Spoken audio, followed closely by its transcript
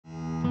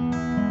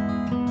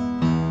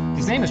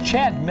name is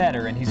Chad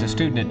Meador, and he's a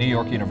student at New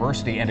York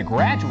University and a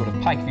graduate of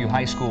Pikeview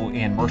High School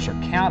in Mercer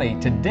County.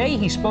 Today,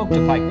 he spoke to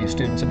Pikeview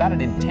students about an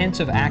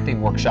intensive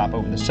acting workshop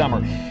over the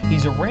summer.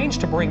 He's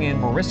arranged to bring in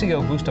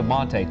Mauricio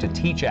Bustamante to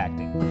teach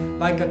acting.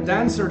 Like a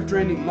dancer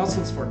training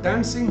muscles for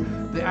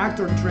dancing, the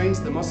actor trains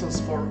the muscles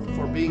for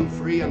being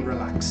free and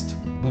relaxed.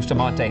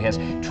 Bustamante has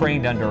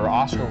trained under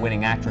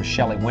Oscar-winning actress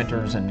Shelley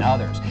Winters and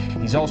others.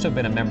 He's also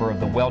been a member of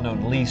the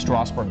well-known Lee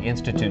Strasberg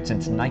Institute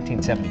since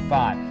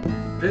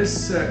 1975.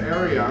 This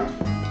area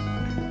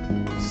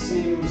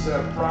seems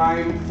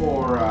primed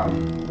for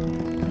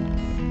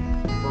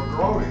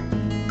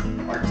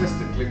growing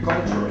artistically,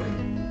 culturally.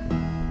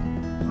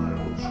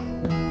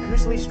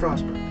 Who's Lee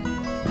Strasberg?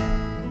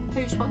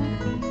 Who's what?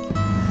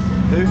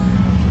 Who?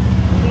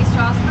 Lee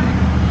Strasberg.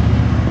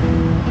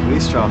 Lee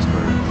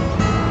Strasberg.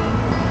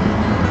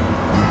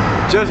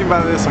 Judging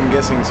by this, I'm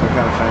guessing some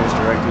kind of famous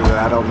director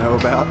that I don't know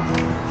about.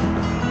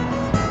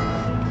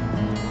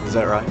 Is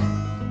that right?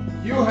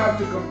 You have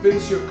to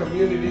convince your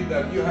community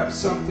that you have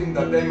something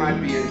that they might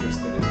be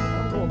interested in.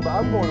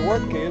 I'm going to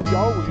work, kids.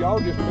 Y'all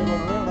just fiddling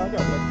around. I got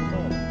to make some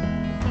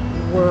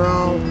money. We're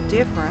all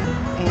different,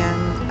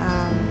 and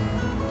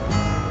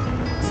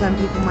some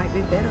people might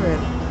be better at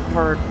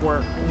hard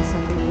work, and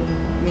some people,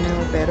 you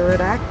know, better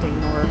at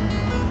acting or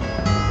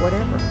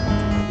whatever.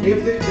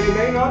 If they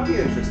may not be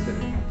interested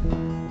in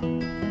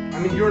it. I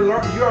mean, you're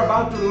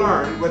about to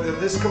learn whether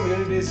this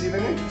community is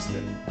even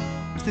interested.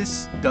 If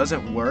this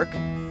doesn't work,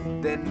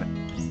 then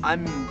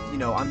I'm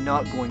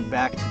not going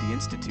back to the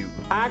Institute.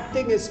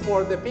 Acting is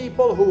for the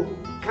people who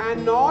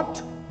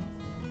cannot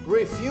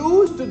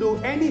refuse to do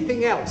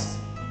anything else.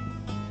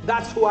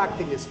 That's who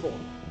acting is for.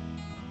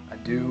 I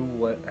do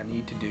what I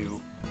need to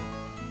do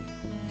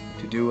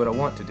what I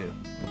want to do.